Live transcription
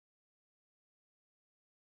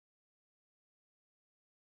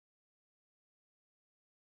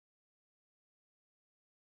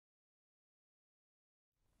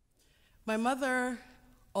My mother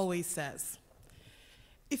always says,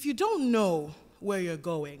 if you don't know where you're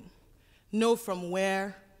going, know from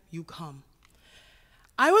where you come.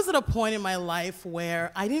 I was at a point in my life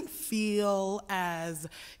where I didn't feel as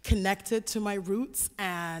connected to my roots,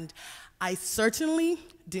 and I certainly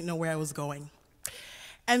didn't know where I was going.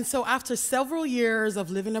 And so after several years of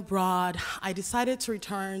living abroad, I decided to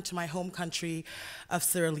return to my home country of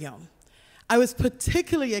Sierra Leone. I was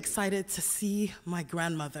particularly excited to see my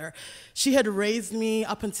grandmother. She had raised me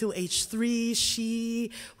up until age 3.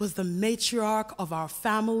 She was the matriarch of our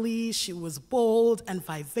family. She was bold and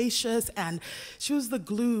vivacious, and she was the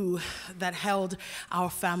glue that held our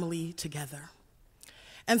family together.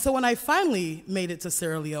 And so when I finally made it to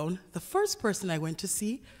Sierra Leone, the first person I went to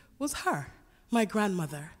see was her, my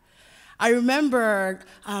grandmother. I remember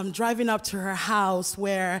driving up to her house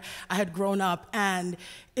where I had grown up, and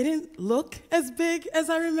it didn't look as big as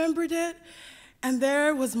I remembered it. And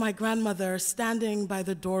there was my grandmother standing by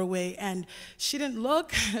the doorway, and she didn't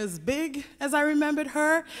look as big as I remembered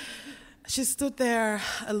her. She stood there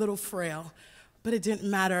a little frail, but it didn't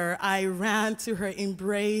matter. I ran to her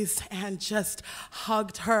embrace and just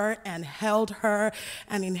hugged her and held her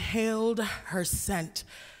and inhaled her scent.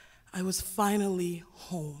 I was finally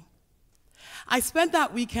home. I spent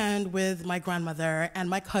that weekend with my grandmother and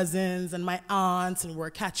my cousins and my aunts, and we were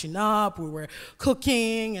catching up, we were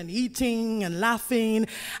cooking and eating and laughing,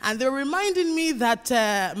 and they were reminding me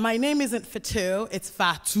that my name isn't Fatou, it's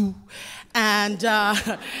Fatou, and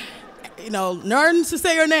learn to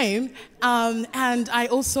say your name. And I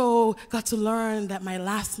also got to learn that my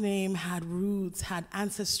last name had roots, had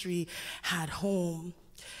ancestry, had home.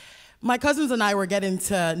 My cousins and I were getting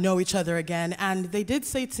to know each other again, and they did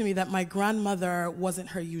say to me that my grandmother wasn't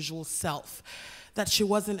her usual self, that she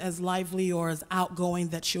wasn't as lively or as outgoing,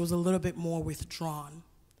 that she was a little bit more withdrawn.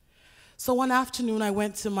 So one afternoon, I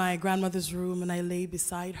went to my grandmother's room and I lay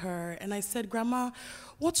beside her, and I said, "Grandma,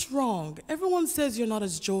 what's wrong? Everyone says you're not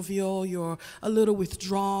as jovial, you're a little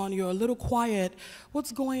withdrawn, you're a little quiet.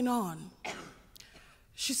 What's going on?"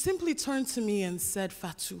 She simply turned to me and said,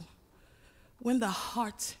 "Fatou, when the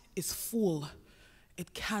heart is full,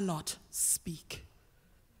 it cannot speak."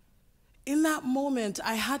 In that moment,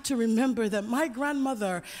 I had to remember that my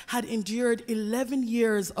grandmother had endured 11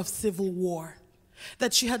 years of civil war,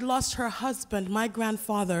 that she had lost her husband, my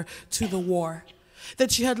grandfather, to the war,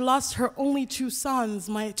 that she had lost her only 2 sons,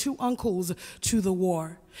 my 2 uncles, to the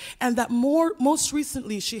war, and that most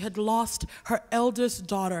recently she had lost her eldest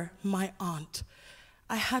daughter, my aunt.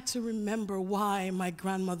 I had to remember why my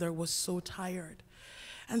grandmother was so tired.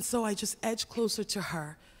 And so I just edged closer to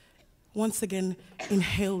her, once again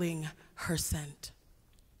inhaling her scent.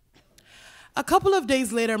 A couple of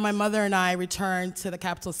days later, my mother and I returned to the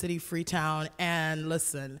capital city, Freetown, and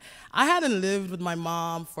listen, I hadn't lived with my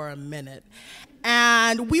mom for a minute,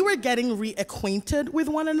 and we were getting reacquainted with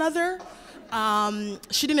one another.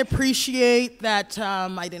 She didn't appreciate that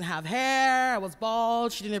I didn't have hair, I was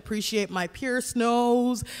bald. She didn't appreciate my pierced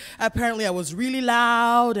nose. Apparently I was really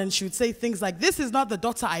loud, and she would say things like, "This is not the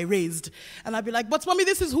daughter I raised." And I'd be like, "But mommy,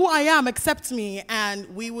 this is who I am, accept me."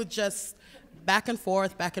 And we would just back and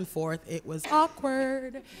forth. It was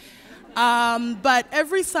awkward. But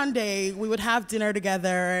every Sunday we would have dinner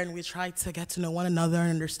together, and we tried to get to know one another and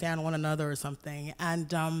understand one another or something.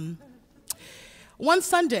 And one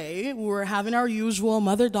Sunday, we were having our usual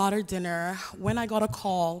mother-daughter dinner when I got a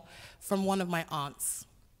call from one of my aunts.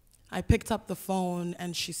 I picked up the phone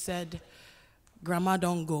and she said, "Grandma,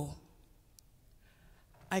 don't go."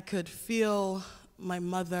 I could feel my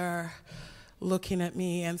mother looking at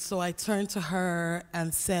me, and so I turned to her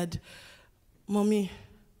and said, "Mommy,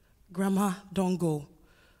 Grandma, don't go.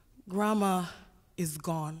 Grandma is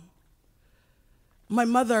gone." My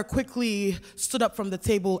mother quickly stood up from the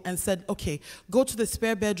table and said, "Okay, go to the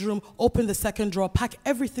spare bedroom, open the second drawer, pack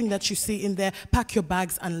everything that you see in there, pack your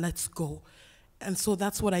bags, and let's go." And so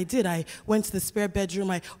that's what I did. I went to the spare bedroom,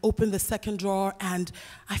 I opened the second drawer, and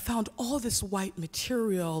I found all this white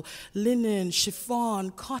material, linen,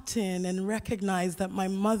 chiffon, cotton, and recognized that my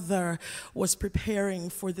mother was preparing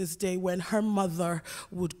for this day when her mother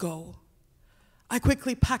would go. I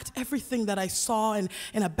quickly packed everything that I saw in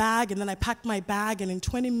a bag, and then I packed my bag, and in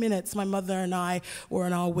 20 minutes, my mother and I were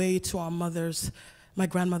on our way to my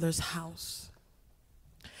grandmother's house.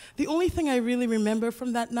 The only thing I really remember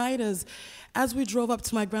from that night is, as we drove up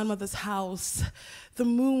to my grandmother's house, the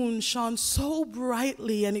moon shone so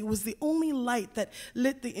brightly, and it was the only light that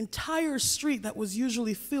lit the entire street that was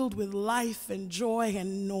usually filled with life and joy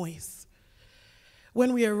and noise.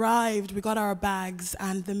 When we arrived, we got our bags,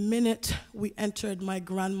 and the minute we entered my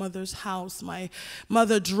grandmother's house, my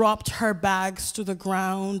mother dropped her bags to the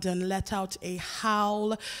ground and let out a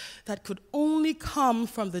howl that could only come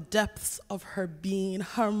from the depths of her being.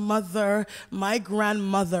 Her mother, my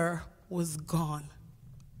grandmother, was gone.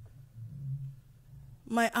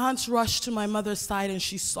 My aunts rushed to my mother's side and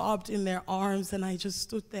she sobbed in their arms, and I just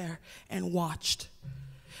stood there and watched.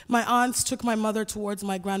 My aunts took my mother towards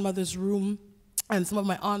my grandmother's room, and some of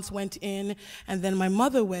my aunts went in, and then my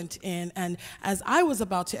mother went in. And as I was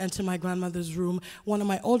about to enter my grandmother's room, one of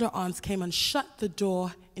my older aunts came and shut the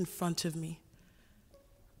door in front of me.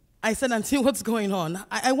 I said, "Auntie, what's going on?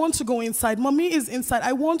 I want to go inside. Mommy is inside.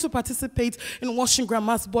 I want to participate in washing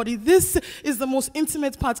grandma's body. This is the most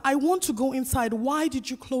intimate part. I want to go inside. Why did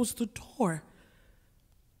you close the door?"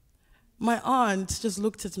 My aunt just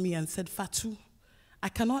looked at me and said, "Fatou, I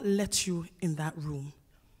cannot let you in that room.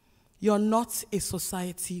 You're not a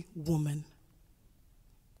society woman."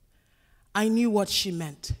 I knew what she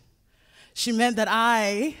meant. She meant that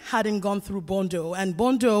I hadn't gone through Bondo, and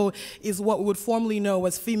Bondo is what we would formerly know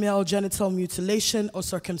as female genital mutilation or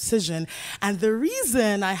circumcision. And the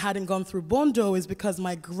reason I hadn't gone through Bondo is because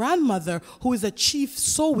my grandmother, who is a chief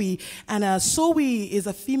Sowi, and a Sowi is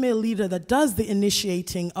a female leader that does the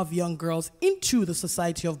initiating of young girls into the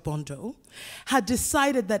society of Bondo, had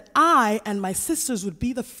decided that I and my sisters would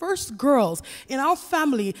be the first girls in our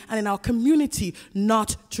family and in our community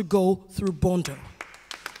not to go through Bondo.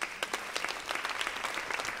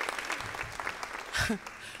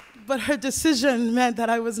 But her decision meant that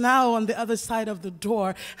I was now on the other side of the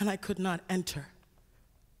door and I could not enter.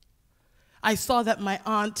 I saw that my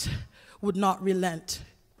aunt would not relent.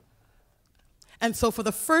 And so for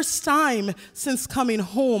the first time since coming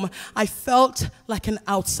home, I felt like an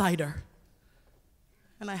outsider.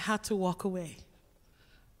 And I had to walk away,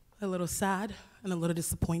 a little sad and a little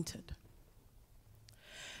disappointed.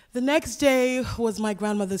 The next day was my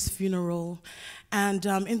grandmother's funeral, and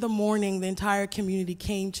in the morning, the entire community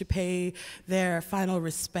came to pay their final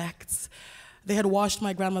respects. They had washed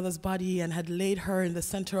my grandmother's body and had laid her in the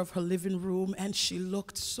center of her living room, and she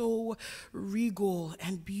looked so regal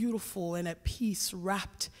and beautiful and at peace,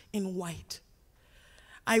 wrapped in white.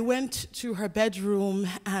 I went to her bedroom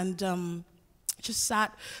and just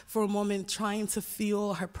sat for a moment trying to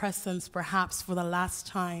feel her presence perhaps for the last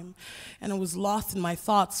time. And I was lost in my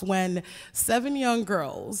thoughts when 7 young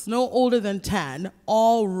girls, no older than 10,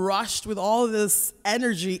 all rushed with all this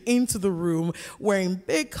energy into the room wearing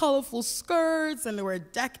big colorful skirts, and they were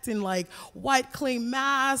decked in like white clay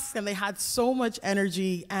masks, and they had so much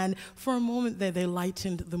energy. And for a moment there, they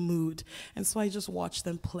lightened the mood. And so I just watched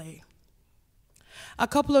them play. A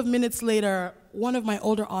couple of minutes later, one of my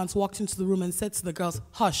older aunts walked into the room and said to the girls,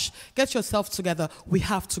 "Hush, get yourself together, we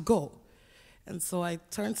have to go." And so I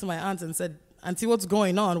turned to my aunt and said, "Auntie, what's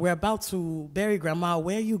going on? We're about to bury grandma,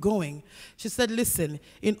 where are you going?" She said, "Listen,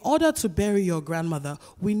 in order to bury your grandmother,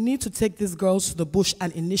 we need to take these girls to the bush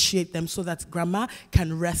and initiate them so that grandma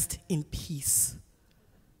can rest in peace."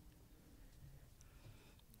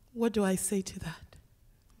 What do I say to that?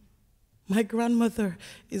 My grandmother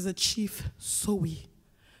is a chief Sowi.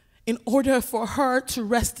 In order for her to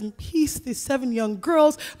rest in peace, these 7 young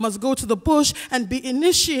girls must go to the bush and be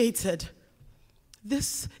initiated.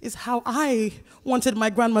 This is how I wanted my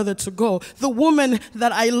grandmother to go, the woman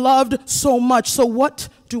that I loved so much. So what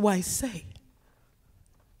do I say?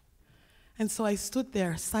 And so I stood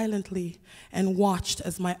there silently and watched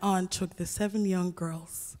as my aunt took the 7 young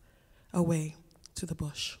girls away to the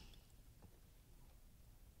bush.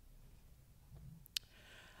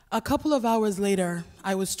 A couple of hours later,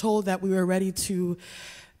 I was told that we were ready to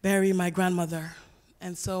bury my grandmother.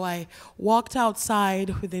 And so I walked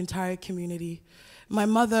outside with the entire community. My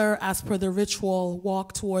mother, as per the ritual,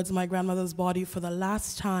 walked towards my grandmother's body for the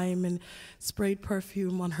last time and sprayed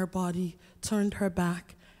perfume on her body, turned her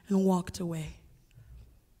back, and walked away.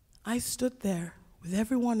 I stood there with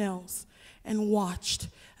everyone else and watched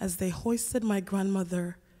as they hoisted my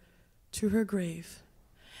grandmother to her grave.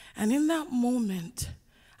 And in that moment,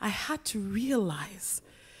 I had to realize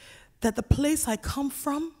that the place I come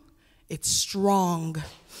from, it's strong,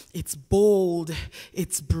 it's bold,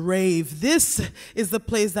 it's brave. This is the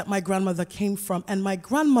place that my grandmother came from, and my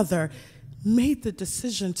grandmother made the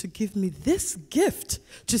decision to give me this gift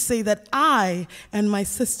to say that I and my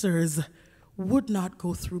sisters would not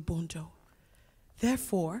go through Bondo.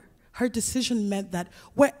 Therefore, her decision meant that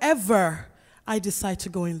wherever I decide to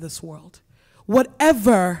go in this world,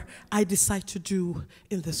 whatever I decide to do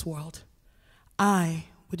in this world, I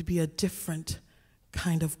would be a different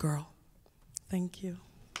kind of girl. Thank you.